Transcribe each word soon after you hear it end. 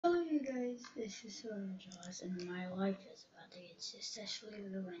This is Sora Jaws, and my life is about to get successfully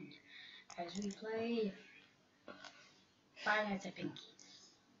ruined as we play Five Nights at Pinkie.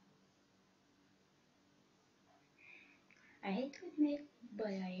 I hate to admit, but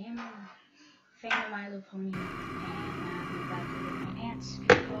I am a fan of My Little Pony, and I'm about to get my pants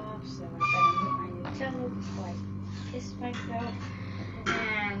off, so I better meet my new toe before I kiss myself.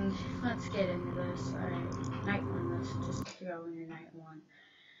 And let's get into this. Alright, night one, let's just throw in night one.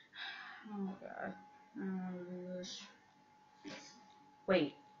 Oh god.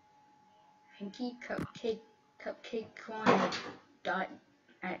 Wait. Pinkie Cupcake Corner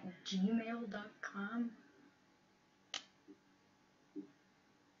at gmail.com.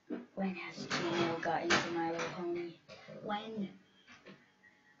 When has Gmail gotten into My Little Pony? When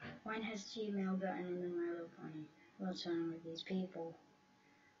has Gmail gotten into My Little Pony? What's wrong with these people?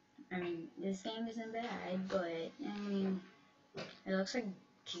 I mean, this game isn't bad, but I mean, it looks like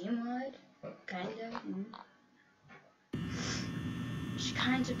Gmod, kinda. Which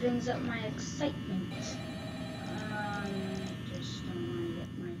kind of brings up my excitement. Just don't want to get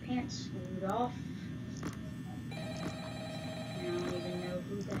my pants screwed off. I don't even know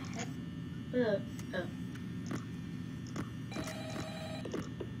who the heck.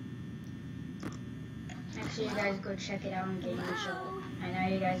 Actually, you guys go check it out on Game Show. I know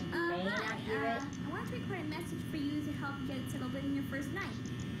you guys may not hear it. I want to record a message for you to help you get settled in your first night.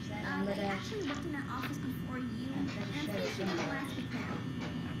 I actually worked in that office before you, and I'm finishing the last week now.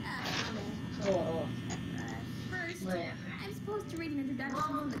 First, Whatever. I'm supposed to read an introduction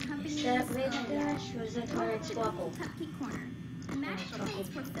from the company's Is that Raven Dash, or is that Twilight Squabble? Cupcake Corner. A magical place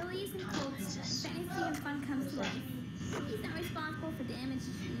where fillies and colts, fantasy and fun comes to life. He's not responsible for damage to,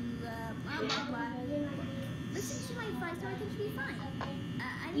 blah, blah, blah. Listen to my advice, so I think you'll be fine. I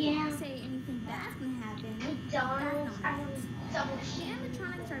didn't say anything bad's gonna happen. McDonald's, The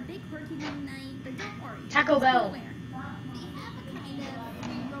animatronics are a bit quirky tonight, but don't worry. Taco Bell. They have a kind of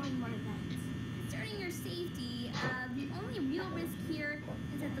free-roaming one event. Concerning your safety, the only real risk here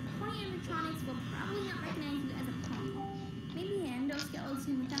is that the pony animatronics will probably not recognize you as a pony. Maybe an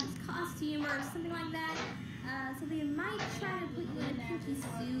endoskeleton without its costume or something like that. So they might try to put you in a pinky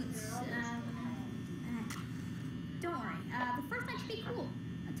suit. Don't worry. The first night should be cool.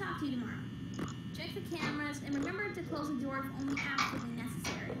 I'll talk to you tomorrow. Check the cameras and remember to close the door if only absolutely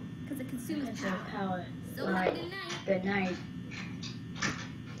necessary, because it consumes power. So have a good night. Good night.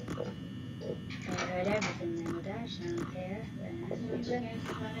 I heard everything now, Dash. I don't care.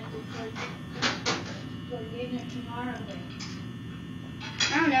 For dinner tomorrow then.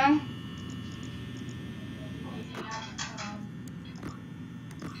 I don't know.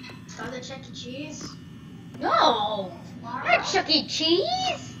 Other Chuck E. Cheese? No! Not Chuck E.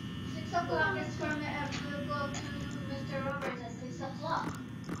 Cheese! 6 o'clock is from we'll go to Mr. Roberts at 6 o'clock.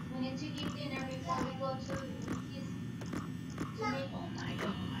 We need to eat dinner before we go to meet Oh my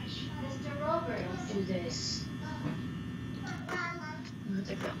gosh. Mr. Roberts. Let's do this. Let's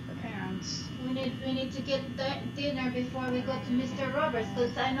take the parents. We need to get dinner before we go to Mr. Roberts,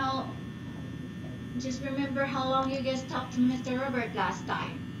 because I know. Just remember how long you guys talked to Mr. Robert last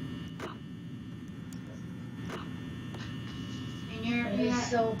time. And It's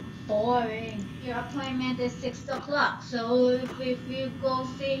so boring. your appointment is 6 o'clock. So if you go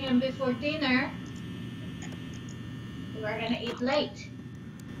see him before dinner, we're gonna eat late,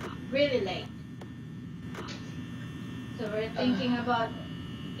 really late. So we're thinking about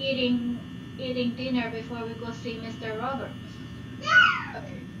eating dinner before we go see Mr. Roberts.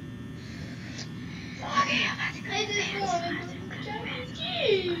 Okay. Okay, I'm about to go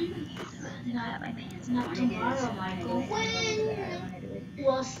to my pants. Not tomorrow, Michael.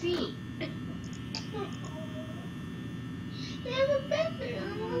 We'll see.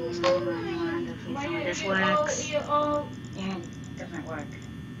 This works. You're all. Yeah, it doesn't work.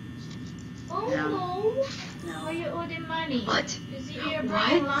 Oh No. no. Are you owing money? What? Is it your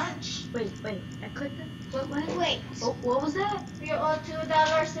buying What? lunch? Wait. I clicked it. What? Wait. What was that? You owe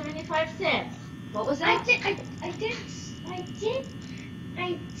 $2.75. What was that? I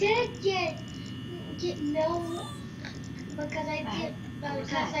did get no because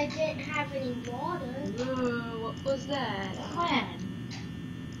I didn't have any water. Whoa, what was that? When?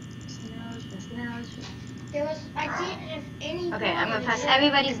 Nose. I didn't have any. Okay, I'm gonna water. pass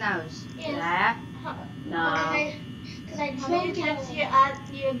everybody's nose. Yes. Yeah? No. Because I How many drank times it.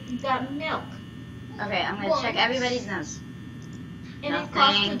 you got milk? Okay, I'm gonna check everybody's nose. And it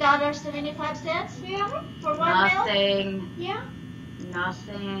costs Nothing. $2.75, yeah? For one milk? Nothing. Yeah?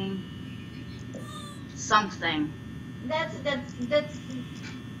 Nothing. Something. That's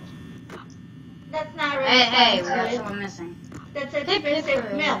not really Hey, we got good. someone missing. That's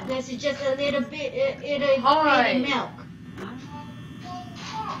expensive milk. This is just a little bit, it'll Alright. bitty milk.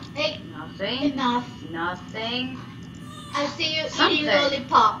 Hey, Nothing. enough. Nothing. I see you Something. eating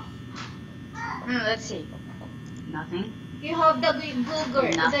lollipop. Let's see. Nothing. You have the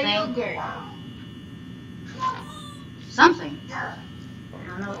yogurt. Nothing. The yogurt. Something. I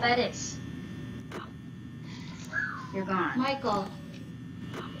don't know what that is. You're gone. Michael.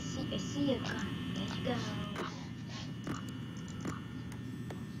 I see you gone. There you go.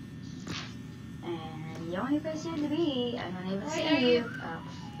 And you only person to be. I don't even Why see are you. you-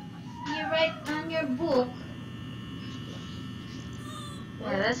 You write on your book.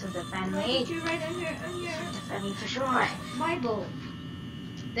 Yeah, this is the Why family. did you write on your Family for sure. Bible?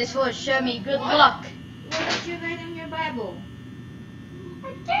 This will show me good luck. What did you write on your Bible?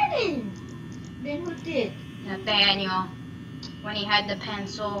 I didn't. Then who did? Nathaniel, when he had the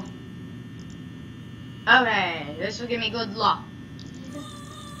pencil. Okay, this will give me good luck.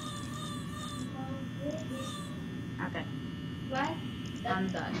 Okay, What? I'm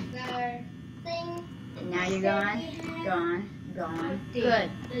done. The thing. And now you're gone, gone, gone. Good.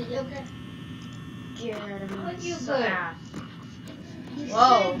 The yogurt. Get out of my What you sight. You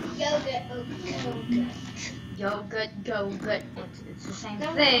Whoa. said yogurt. Yogurt. Go good, go good. It's the same The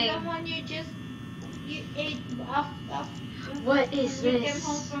thing. one you ate off. What is when you this? came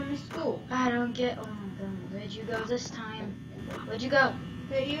home from school. I don't get. Oh my god, where'd you go this time? Where'd you go?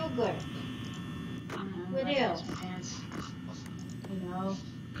 The yogurt. With my you. pants. You know.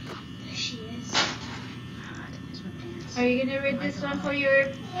 There she is. God, there's my pants. Are you gonna read Oh my this one God. for your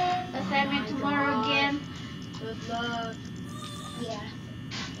Oh assignment my tomorrow God. again? Good luck. Yeah.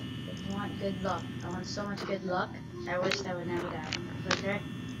 I want good luck. I want so much good luck. I wish I would never die. Okay?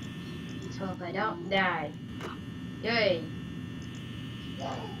 So if I don't die, yay!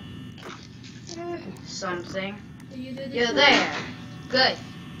 Something. Do you do this You're one? there. Good.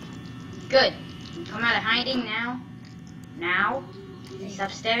 Good. Come out of hiding now. Now.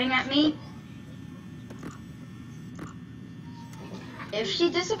 Stop staring at me. If she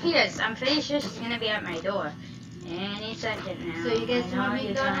disappears, I'm pretty sure she's gonna be at my door any second now. So you guys I know want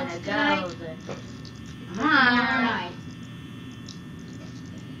you're McDonald's trying to go, tonight? but- Come Tomorrow on. night.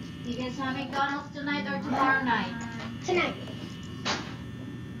 You guys want McDonald's tonight or tomorrow night? Tonight.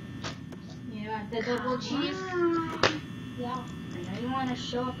 You want the double cheese? Yeah. I know you want to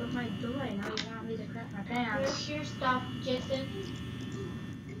show up at my door. I know you want me to crap my pants. Where's your stuff, Jason?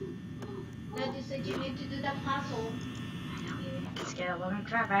 Daddy said you need to do the puzzle. I know you scared the living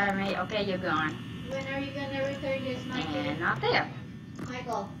crap out of me. Okay, you're gone. When are you gonna return this, Michael? And not there.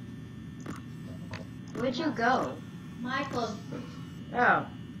 Michael. Where'd you go? Michael. Oh.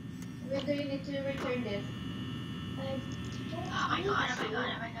 When do you need to return this? Oh my god, oh my god,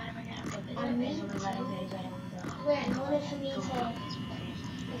 oh my god, oh my god. I need to. Wait, in order for me to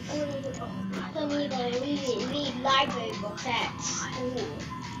read library books at school.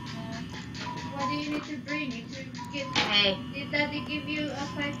 What do you need to bring? You to get. Hey. Did Daddy give you a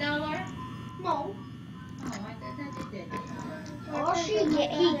 $5? No. Oh, I thought Daddy did. All he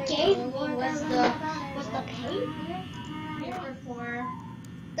gave me was the paper, Paper for.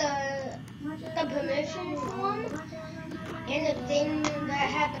 the permission form, and the thing that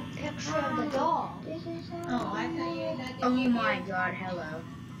had the picture of the dog. Oh, I thought you Daddy Oh gave my god, hello.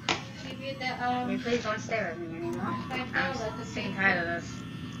 give you the Can you please don't stare at me anymore? $5 I'm to sick and pay tired of this.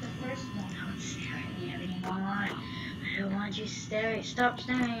 the first one. Don't stare at me anymore. I don't want you staring. Stop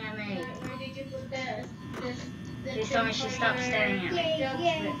staring at me. Where did you put this? Please tell me she stopped staring at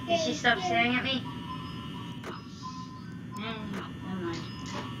me. Did she stop staring at me? Never mind.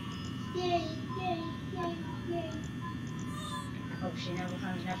 Yay, yay, yay, yay. I hope she never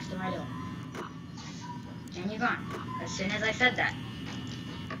comes next to my door. And you're gone. As soon as I said that.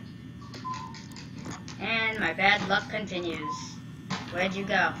 And my bad luck continues. Where'd you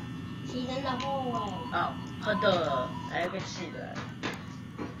go? She's in the hallway. Oh, duh. I could see that.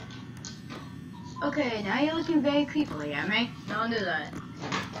 Okay, now you're looking very creepily at me. Don't do that.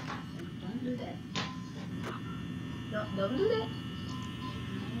 Don't do that. Don't do that.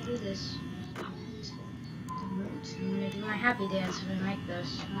 I'm gonna do this. I'm gonna do my happy dance when I make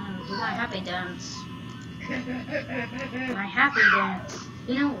this. I'm gonna do my happy dance. My happy dance.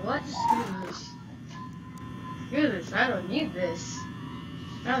 You know what? Screw this. Screw this. I don't need this.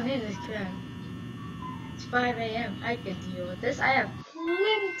 I don't need this crap. It's 5 a.m. I could deal with this. I have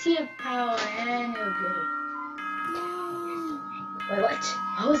plenty of power and ability. Wait, what?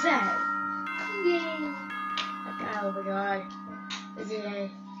 What was that? Yay. Oh my god.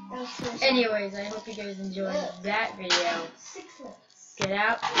 Yay. That's Anyways, I hope you guys enjoyed that video. 6 minutes. Get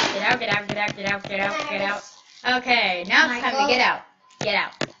out, get out, get out, get out, get out, get out, get out. Okay, now it's time to get out. Get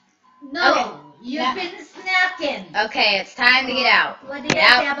out. No, Okay. you've been snacking. Okay, it's time to get out. What do Get you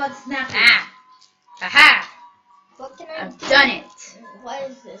out. say about snacking? Ah. Aha. What can I I've do? done it. What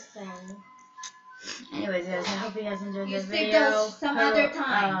is this then? Anyways, guys, I hope you guys enjoyed You this save video. those some other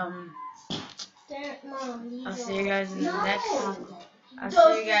time. Mom, these I'll are- see you guys in the No. next. I'll Those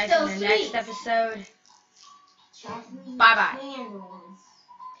see you guys still in the next sweet. episode. chocolate Bye-bye. candles.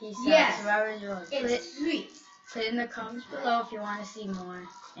 Peace Yes. out. Robert George. It's sweet. Put it in the comments below if you want to see more.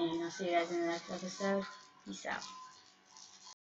 And I'll see you guys in the next episode. Peace out.